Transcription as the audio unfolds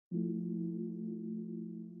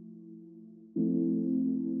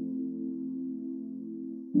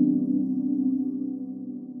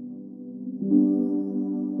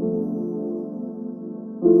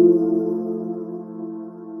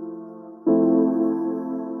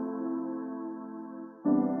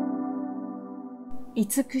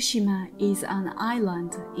Itsukushima is an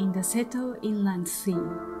island in the Seto Inland Sea.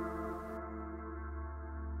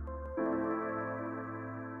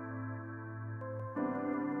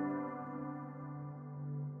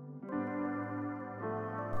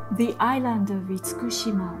 The island of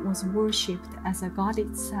Itsukushima was worshipped as a god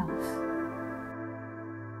itself.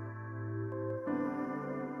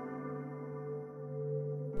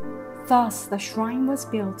 Thus, the shrine was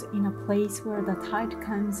built in a place where the tide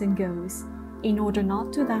comes and goes, in order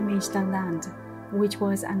not to damage the land, which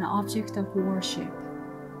was an object of worship.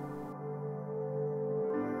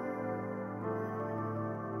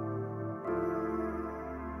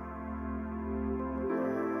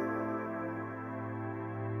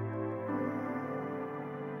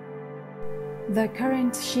 The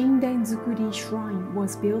current Shinden-zukuri shrine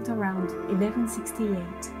was built around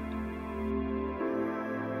 1168.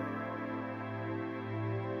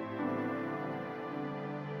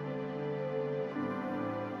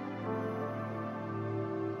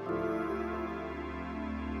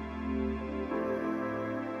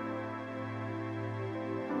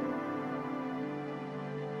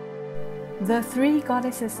 The three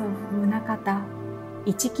goddesses of Munakata,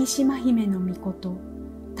 Ichikishima Hime no Mikoto,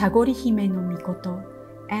 Tagori Hime no Mikoto,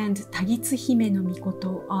 and Tagitsu Hime no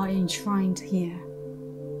Mikoto are enshrined here.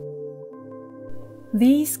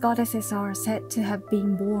 These goddesses are said to have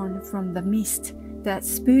been born from the mist that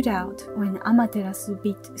spewed out when Amaterasu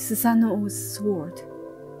bit Susanoo's sword.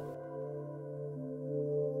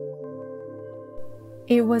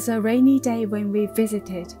 It was a rainy day when we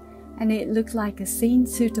visited, and it looked like a scene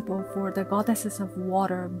suitable for the goddesses of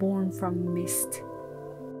water born from mist.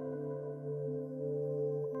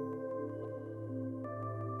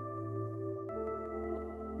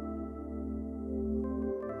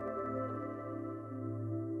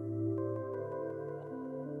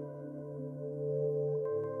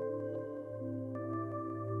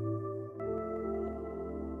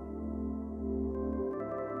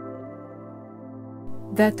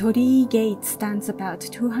 The Torii Gate stands about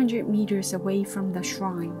 200 meters away from the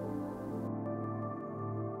shrine.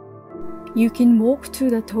 You can walk to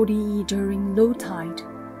the Torii during low tide.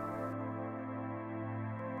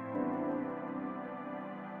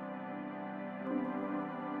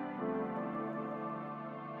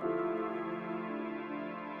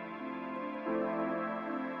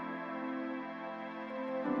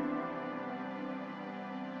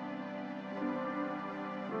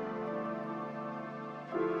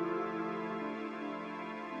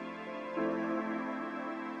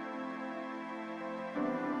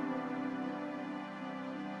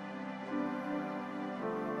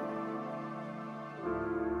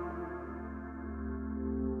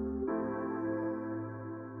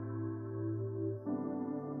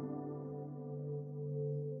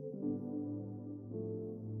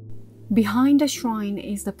 Behind the shrine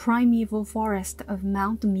is the primeval forest of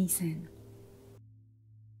Mount Misen.